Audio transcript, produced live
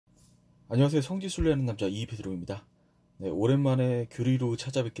안녕하세요. 성지순례하는 남자 이베드로입니다. 네, 오랜만에 교리로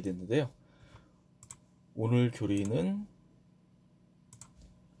찾아뵙게 됐는데요. 오늘 교리는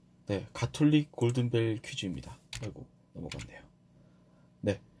가톨릭 골든벨 퀴즈입니다. 아이고, 넘어갔네요.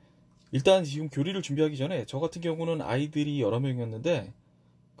 네, 일단 지금 교리를 준비하기 전에 저 같은 경우는 아이들이 여러 명이었는데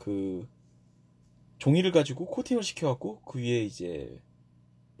그 종이를 가지고 코팅을 시켜갖고 그 위에 이제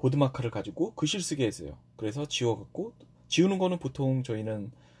보드마카를 가지고 글씨를 쓰게 했어요. 그래서 지워갖고 지우는 거는 보통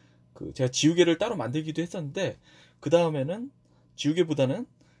저희는 제가 지우개를 따로 만들기도 했었는데 그 다음에는 지우개보다는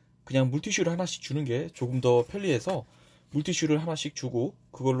그냥 물티슈를 하나씩 주는 게 조금 더 편리해서 물티슈를 하나씩 주고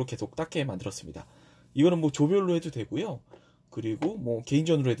그걸로 계속 닦게 만들었습니다. 이거는 뭐 조별로 해도 되고요. 그리고 뭐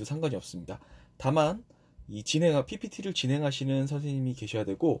개인전으로 해도 상관이 없습니다. 다만 이 PPT를 진행하시는 선생님이 계셔야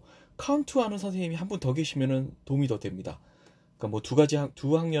되고 카운트하는 선생님이 한 분 더 계시면은 도움이 더 됩니다. 그러니까 뭐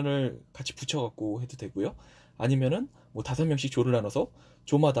두 학년을 같이 붙여갖고 해도 되고요. 아니면은 뭐 5명씩 조를 나눠서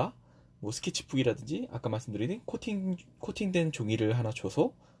조마다 뭐 스케치북이라든지 아까 말씀드린 코팅된 종이를 하나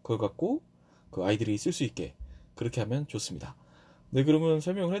줘서 그걸 갖고 그 아이들이 쓸 수 있게 그렇게 하면 좋습니다. 네, 그러면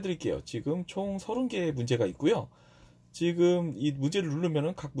설명을 해드릴게요. 지금 총 30개의 문제가 있고요. 지금 이 문제를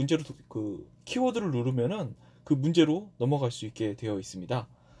누르면은 각 문제로 그 키워드를 누르면은 그 문제로 넘어갈 수 있게 되어 있습니다.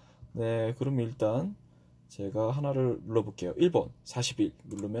 네, 그럼 일단 제가 하나를 눌러볼게요. 1번 41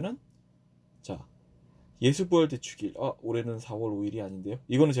 누르면은 자 예수부활 대축일. 올해는 4월 5일이 아닌데요.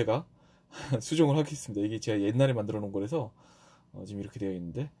 이거는 제가 수정을 하겠습니다. 이게 제가 옛날에 만들어 놓은 거라서 지금 이렇게 되어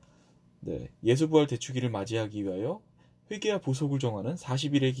있는데 네, 예수부활 대축일을 맞이하기 위하여 회개와 보속을 정하는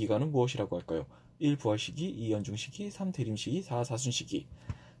 40일의 기간은 무엇이라고 할까요? 1. 부활시기, 2. 연중시기, 3. 대림시기, 4. 사순시기.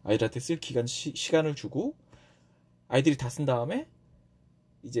 아이들한테 쓸 시간을 주고 아이들이 다 쓴 다음에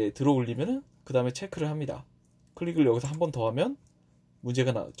이제 들어 올리면은 그 다음에 체크를 합니다. 클릭을 여기서 한 번 더 하면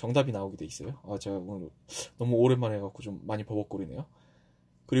정답이 나오게 돼 있어요. 제가 오늘 너무 오랜만에 해갖고 좀 많이 버벅거리네요.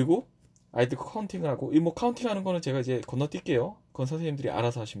 그리고 아이들 카운팅을 하고, 뭐 카운팅하는 거는 제가 이제 건너뛸게요. 그건 선생님들이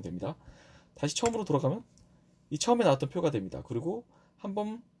알아서 하시면 됩니다. 다시 처음으로 돌아가면 이 처음에 나왔던 표가 됩니다. 그리고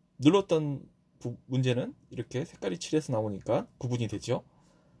한번 눌렀던 문제는 이렇게 색깔이 칠해서 나오니까 구분이 되죠.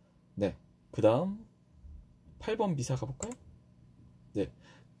 네, 그 다음 8번 미사 가볼까요? 네,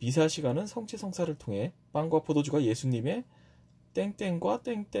 미사 시간은 성체성사를 통해 빵과 포도주가 예수님의 땡땡과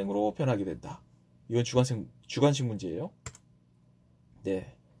땡땡으로 변하게 된다. 이건 주관식 문제예요.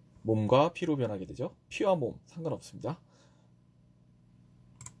 네, 몸과 피로 변하게 되죠. 피와 몸 상관없습니다.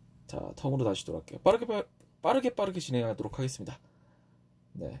 자, 텀으로 다시 돌아갈게요. 빠르게 진행하도록 하겠습니다.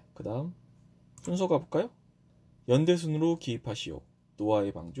 네, 그 다음 순서 가볼까요? 연대순으로 기입하시오.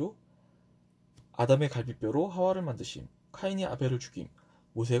 노아의 방주. 아담의 갈비뼈로 하와를 만드심. 카인이 아벨을 죽임.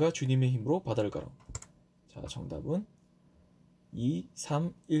 모세가 주님의 힘으로 바다를 가름. 자, 정답은 2,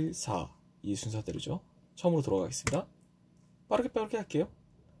 3, 1, 4 이 순서대로죠. 처음으로 돌아가겠습니다. 빠르게 할게요.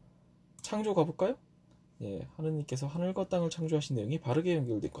 창조 가볼까요? 예, 하느님께서 하늘과 땅을 창조하신 내용이 바르게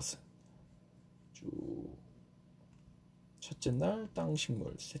연결된 것은 첫째 날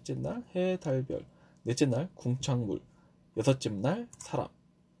땅식물, 셋째 날 해, 달, 별, 넷째 날 궁창물, 여섯째 날 사람.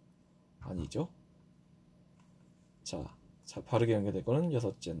 아니죠. 자, 바르게 연결된 거는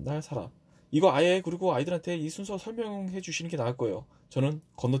여섯째 날 사람. 이거 그리고 아이들한테 이 순서 설명해 주시는 게 나을 거예요. 저는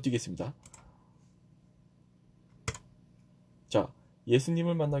건너뛰겠습니다. 자,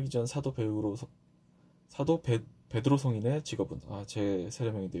 예수님을 만나기 전 베드로 성인의 직업은 제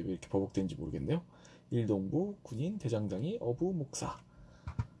세례명인데 왜 이렇게 버벅대는지 모르겠네요. 일동부, 군인, 대장장이, 어부, 목사.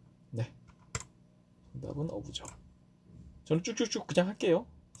 네, 정답은 어부죠. 저는 쭉쭉쭉 그냥 할게요.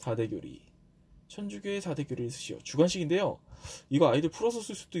 4대 교리. 천주교의 4대 교리를 쓰시오. 주관식인데요. 이거 아이들 풀어서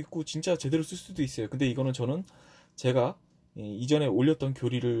쓸 수도 있고 진짜 제대로 쓸 수도 있어요. 근데 이거는 저는 제가 이전에 올렸던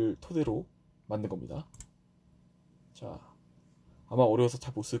교리를 토대로 만든 겁니다. 자, 아마 어려워서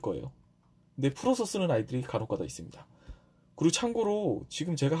다 못 쓸 거예요. 근데 풀어서 쓰는 아이들이 간혹가다 있습니다. 그리고 참고로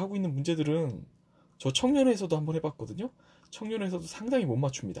지금 제가 하고 있는 문제들은 저 청년회에서도 한번 해봤거든요. 청년회에서도 상당히 못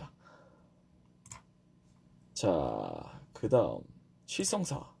맞춥니다. 자, 그 다음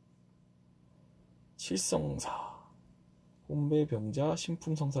칠성사, 혼배, 병자,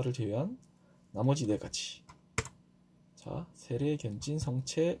 신품성사를 제외한 나머지 4가지. 자, 세례, 견진,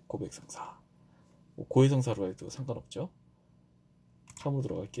 성체, 고백성사. 고해성사로 해도 상관없죠. 처음으로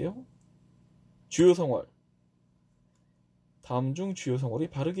들어갈게요. 주요성월. 다음 중 주요성월이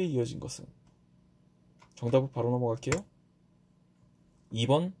바르게 이어진 것은? 정답을 바로 넘어갈게요.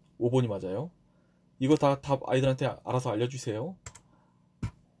 2번, 5번이 맞아요. 이거 다 답 아이들한테 알아서 알려주세요.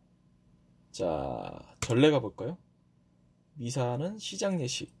 자, 전례 가볼까요? 미사는 시작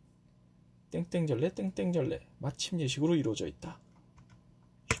예식, 땡땡전례, 땡땡전례, 마침 예식으로 이루어져 있다.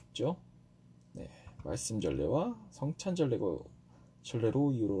 쉽죠? 네, 말씀 전례와 성찬 전례고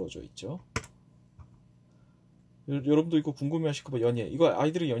전례로 이루어져 있죠. 여러분도 이거 궁금해하실까봐 연예, 이거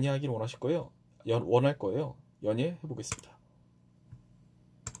아이들이 연예하기를 원하실 거예요. 원할 거예요. 연예 해보겠습니다.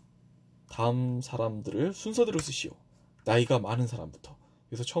 다음 사람들을 순서대로 쓰시오. 나이가 많은 사람부터.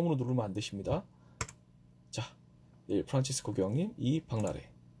 그래서 처음으로 누르면 안 되십니다. 자, 1. 프란치스코 교황님. 2. 박나래.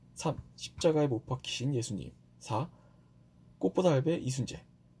 3. 십자가에 못 박히신 예수님. 4. 꽃보다 할배 이순재.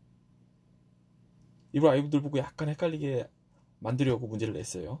 일부러 아이들 보고 약간 헷갈리게 만들려고 문제를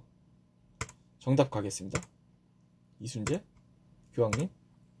냈어요. 정답 가겠습니다. 이순재, 교황님,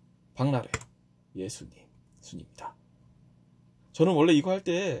 박나래, 예수님 순입니다. 저는 원래 이거 할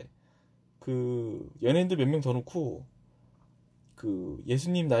때 그 연예인들 몇 명 더 넣고 그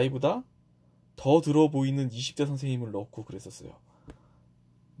예수님 나이보다 더 들어 보이는 20대 선생님을 넣고 그랬었어요.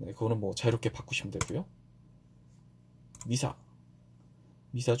 네, 그거는 뭐 자유롭게 바꾸시면 되고요. 미사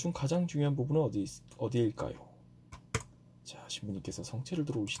중 가장 중요한 부분은 어디일까요? 자, 신부님께서 성체를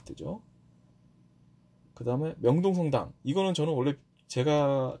들어오실 때죠. 그 다음에 명동성당. 이거는 저는 원래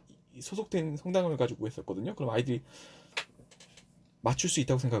제가 소속된 성당을 가지고 했었거든요. 그럼 아이들이 맞출 수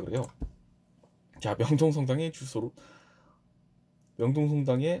있다고 생각을 해요. 자, 명동성당의 주소로,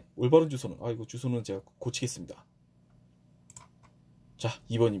 명동성당의 올바른 주소는, 이거 주소는 제가 고치겠습니다. 자,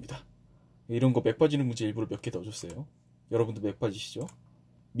 2번입니다. 이런 거 맥 빠지는 문제 일부러 몇 개 더 줬어요. 여러분도 맥 빠지시죠?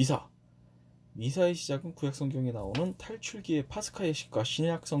 미사의 시작은 구약성경에 나오는 탈출기의 파스카 예식과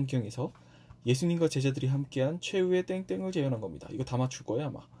신약성경에서 예수님과 제자들이 함께한 최후의 땡땡을 재현한 겁니다. 이거 다 맞출 거예요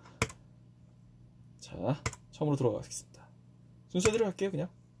아마. 자, 처음으로 들어가겠습니다. 순서대로 할게요. 그냥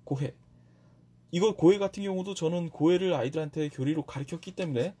고해. 이거 고해 같은 경우도 저는 고해를 아이들한테 교리로 가르쳤기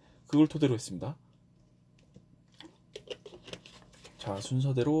때문에 그걸 토대로 했습니다. 자,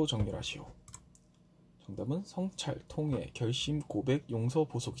 순서대로 정렬하시오. 정답은 성찰, 통해, 결심, 고백, 용서,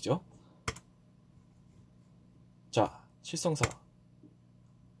 보속이죠. 자, 칠성사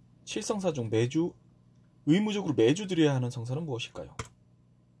중 의무적으로 매주 드려야 하는 성사는 무엇일까요?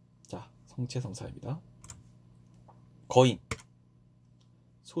 자, 성체성사입니다. 거인.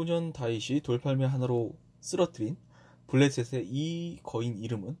 소년 다윗이 돌팔매 하나로 쓰러뜨린 블레셋의 이 거인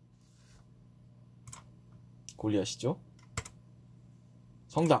이름은? 골리앗이죠.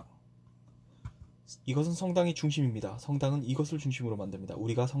 성당. 이것은 성당이 중심입니다. 성당은 이것을 중심으로 만듭니다.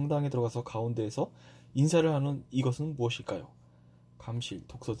 우리가 성당에 들어가서 가운데에서 인사를 하는 이것은 무엇일까요? 감실,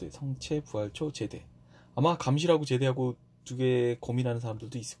 독서대, 성체, 부활초, 제대. 아마 감실하고 제대하고 두 개 고민하는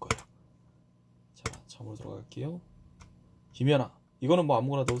사람들도 있을 거예요. 자, 처음으로 들어갈게요. 김연아. 이거는 뭐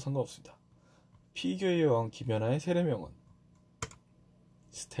아무거나 넣어도 상관없습니다. 피겨의 여왕 김연아의 세례명은?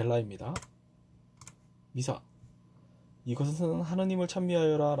 스텔라입니다. 미사. 이것은 하느님을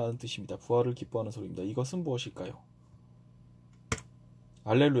찬미하여라 라는 뜻입니다. 부활을 기뻐하는 소리입니다. 이것은 무엇일까요?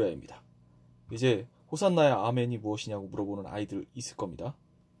 알렐루야입니다. 이제 호산나야 아멘이 무엇이냐고 물어보는 아이들 있을 겁니다.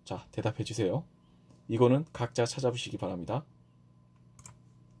 자, 대답해 주세요. 이거는 각자 찾아보시기 바랍니다.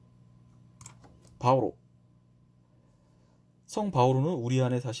 바오로. 성 바오로는 우리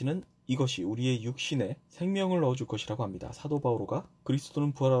안에 사시는 이것이 우리의 육신에 생명을 넣어줄 것이라고 합니다. 사도 바오로가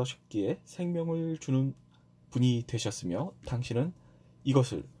그리스도는 부활하셨기에 생명을 주는 분이 되셨으며 당신은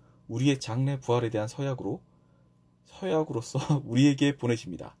이것을 우리의 장래 부활에 대한 서약으로서 우리에게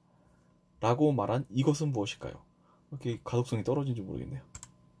보내십니다. 라고 말한 이것은 무엇일까요? 이렇게 가독성이 떨어진지 모르겠네요.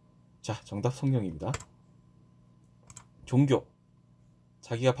 자, 정답 성경입니다. 종교.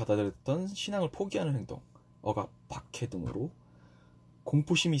 자기가 받아들였던 신앙을 포기하는 행동, 억압, 박해 등으로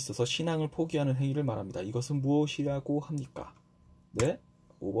공포심이 있어서 신앙을 포기하는 행위를 말합니다. 이것은 무엇이라고 합니까? 네,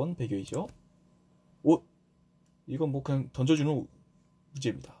 5번 배교이죠. 옷. 이건 뭐 그냥 던져주는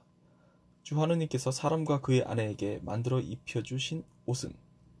문제입니다. 주 하느님께서 사람과 그의 아내에게 만들어 입혀주신 옷은?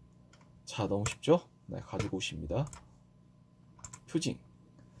 자, 너무 쉽죠? 네, 가지고 오십니다. 표징.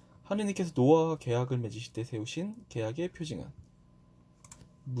 하느님께서 노아와 계약을 맺으실 때 세우신 계약의 표징은?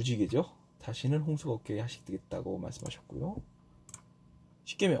 무지개죠? 다시는 홍수가 없게 하시겠다고 말씀하셨고요.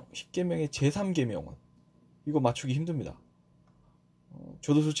 십계명의 제3계명은? 이거 맞추기 힘듭니다.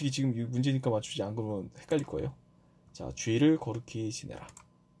 저도 솔직히 지금 이 문제니까 맞추지 안 그러면 헷갈릴 거예요. 자, 주일을 거룩히 지내라.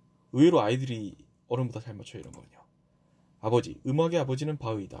 의외로 아이들이 어른보다 잘 맞춰요, 이런 거는요. 아버지, 음악의 아버지는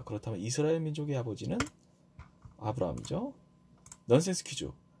바위다. 그렇다면 이스라엘 민족의 아버지는 아브라함이죠. 넌센스 퀴즈.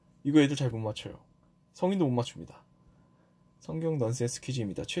 이거 애들 잘 못 맞춰요. 성인도 못 맞춥니다. 성경 넌센스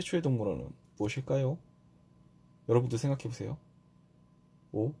퀴즈입니다. 최초의 동물원은 무엇일까요? 여러분도 생각해보세요.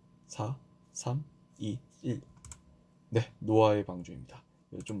 5, 4, 3, 2, 1. 네, 노아의 방주입니다.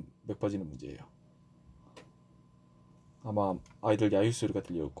 이거 좀 맥빠지는 문제예요. 아마 아이들 야유 소리가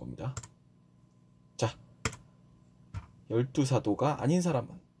들려올 겁니다. 자, 12사도가 아닌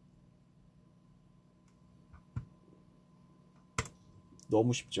사람은?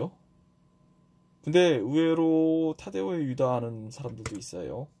 너무 쉽죠. 근데 의외로 타데오의 유다하는 사람들도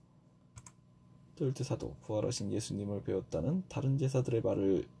있어요. 뜰드사도 부활하신 예수님을 배웠다는 다른 제자들의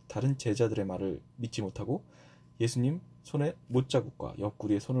말을 믿지 못하고 예수님 손에 못자국과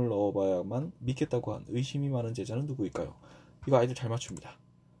옆구리에 손을 넣어봐야만 믿겠다고 한 의심이 많은 제자는 누구일까요? 이거 아이들 잘 맞춥니다.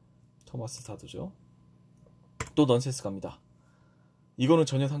 토마스 사도죠. 또 넌센스 갑니다. 이거는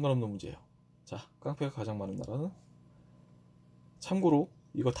전혀 상관없는 문제예요. 자, 깡패가 가장 많은 나라는? 참고로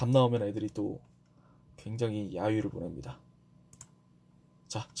이거 답 나오면 애들이 또 굉장히 야유를 보냅니다.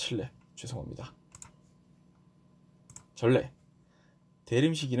 자, 칠레. 죄송합니다. 전래.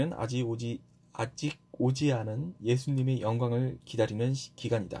 대림 시기는 아직 오지 않은 예수님의 영광을 기다리는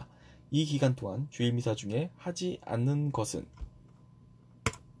기간이다. 이 기간 동안 주일 미사 중에 하지 않는 것은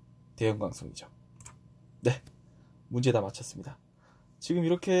대영광성이죠. 네, 문제 다 맞췄습니다. 지금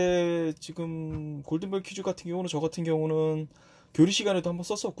이렇게 골든벨 퀴즈 같은 경우는 저 같은 경우는 교리 시간에도 한번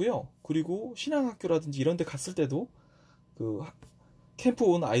썼었고요. 그리고 신앙학교라든지 이런 데 갔을 때도 그 캠프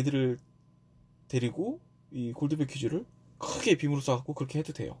온 아이들을 데리고 이 골든벨 퀴즈를 크게 빔으로 써갖고 그렇게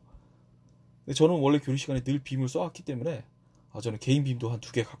해도 돼요. 근데 저는 원래 교리 시간에 늘 빔을 써왔기 때문에 저는 개인 빔도 한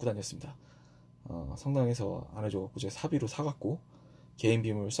 2개 갖고 다녔습니다. 성당에서 안 해줘갖고 제가 사비로 사갖고 개인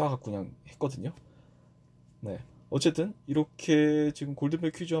빔을 쏴갖고 그냥 했거든요. 네, 어쨌든 이렇게 지금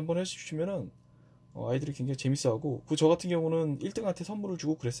골든벨 퀴즈 한번 해주시면은 아이들이 굉장히 재밌어하고, 저 같은 경우는 1등한테 선물을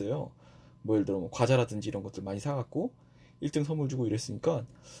주고 그랬어요. 뭐 예를 들어 뭐 과자라든지 이런 것들 많이 사갖고 1등 선물 주고 이랬으니까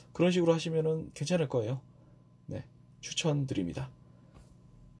그런 식으로 하시면은 괜찮을 거예요. 네, 추천드립니다.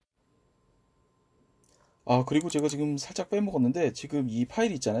 그리고 제가 지금 살짝 빼먹었는데, 지금 이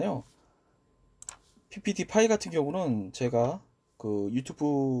파일 있잖아요. PPT 파일 같은 경우는 제가 그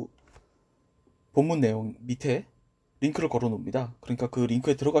유튜브 본문 내용 밑에 링크를 걸어 놓습니다. 그러니까 그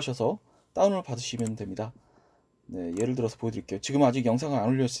링크에 들어가셔서 다운을 받으시면 됩니다. 네, 예를 들어서 보여드릴게요. 지금 아직 영상을 안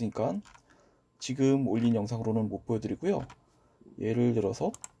올렸으니까 지금 올린 영상으로는 못 보여드리고요. 예를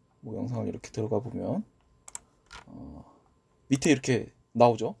들어서 뭐 영상을 이렇게 들어가 보면 밑에 이렇게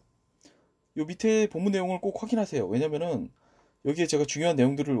나오죠. 요 밑에 본문 내용을 꼭 확인하세요. 왜냐면은 여기에 제가 중요한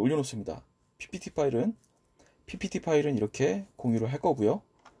내용들을 올려놓습니다. PPT 파일은 이렇게 공유를 할 거고요.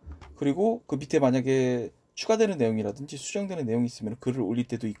 그리고 그 밑에 만약에 추가되는 내용이라든지 수정되는 내용이 있으면 글을 올릴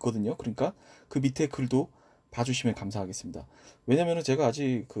때도 있거든요. 그러니까 그 밑에 글도 봐주시면 감사하겠습니다. 왜냐면은 제가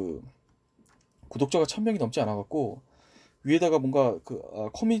아직 그 구독자가 1000명이 넘지 않아갖고 위에다가 뭔가 그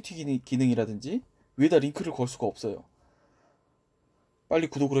커뮤니티 기능이라든지 위에다 링크를 걸 수가 없어요. 빨리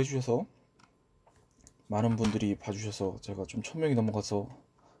구독을 해주셔서 많은 분들이 봐주셔서 제가 좀 1000명이 넘어가서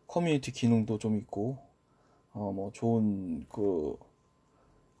커뮤니티 기능도 좀 있고 뭐 좋은 그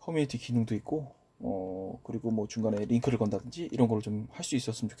커뮤니티 기능도 있고 그리고 뭐 중간에 링크를 건다든지 이런 걸 좀 할 수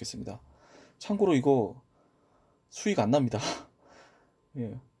있었으면 좋겠습니다. 참고로 이거 수익 안 납니다.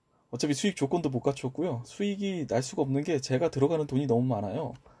 예. 어차피 수익 조건도 못 갖췄고요. 수익이 날 수가 없는 게 제가 들어가는 돈이 너무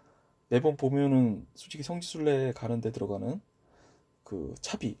많아요. 매번 보면은 솔직히 성지순례 가는데 들어가는 그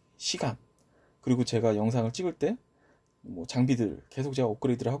차비, 시간, 그리고 제가 영상을 찍을 때 뭐 장비들 계속 제가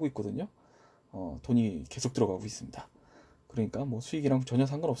업그레이드를 하고 있거든요. 돈이 계속 들어가고 있습니다. 그러니까 뭐 수익이랑 전혀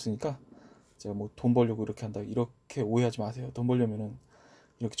상관없으니까 제가 뭐 돈 벌려고 이렇게 한다 이렇게 오해하지 마세요. 돈 벌려면은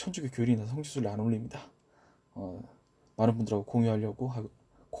이렇게 천주교 교리나 성지순례 안 올립니다. 많은 분들하고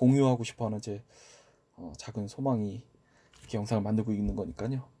공유하고 싶어하는 제 작은 소망이 이렇게 영상을 만들고 있는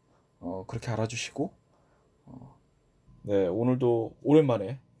거니까요. 그렇게 알아주시고 네, 오늘도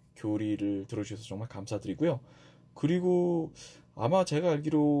오랜만에 교리를 들어주셔서 정말 감사드리고요. 그리고 아마 제가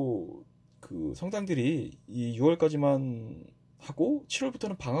알기로 그 성당들이 이 6월까지만 하고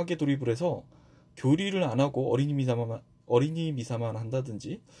 7월부터는 방학에 돌입을 해서 교리를 안 하고 어린이 미사만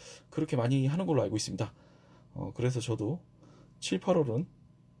한다든지 그렇게 많이 하는 걸로 알고 있습니다. 그래서 저도 7, 8월은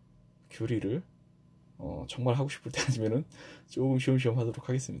교리를 정말 하고 싶을 때 아니면은 조금 쉬엄쉬엄 하도록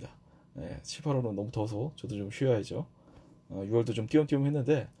하겠습니다. 네, 7, 8월은 너무 더워서 저도 좀 쉬어야죠. 6월도 좀 띄엄띄엄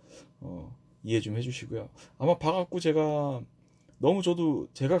했는데 이해 좀 해주시고요. 아마 봐갖고 너무 저도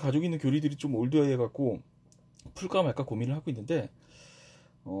제가 가지고 있는 교리들이 좀 올드해 갖고 풀까 말까 고민을 하고 있는데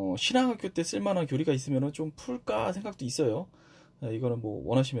신앙학교 때 쓸만한 교리가 있으면 좀 풀까 생각도 있어요. 이거는 뭐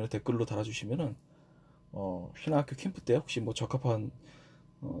원하시면 댓글로 달아주시면은 신학교 캠프 때 혹시 뭐 적합한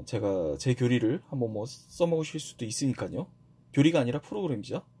제가 제 교리를 한번 뭐 써먹으실 수도 있으니까요. 교리가 아니라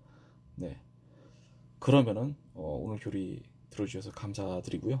프로그램이죠. 네. 그러면은 오늘 교리 들어주셔서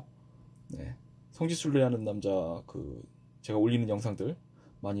감사드리고요. 네. 성지순례하는 남자 제가 올리는 영상들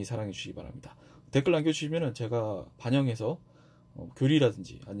많이 사랑해 주시기 바랍니다. 댓글 남겨주시면은 제가 반영해서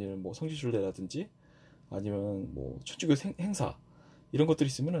교리라든지 아니면 뭐 성지순례라든지 아니면 뭐 천주교 행사 이런 것들이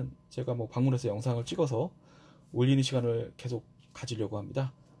있으면은 제가 뭐 방문해서 영상을 찍어서 올리는 시간을 계속 가지려고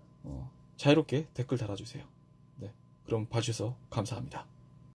합니다. 자유롭게 댓글 달아주세요. 네, 그럼 봐주셔서 감사합니다.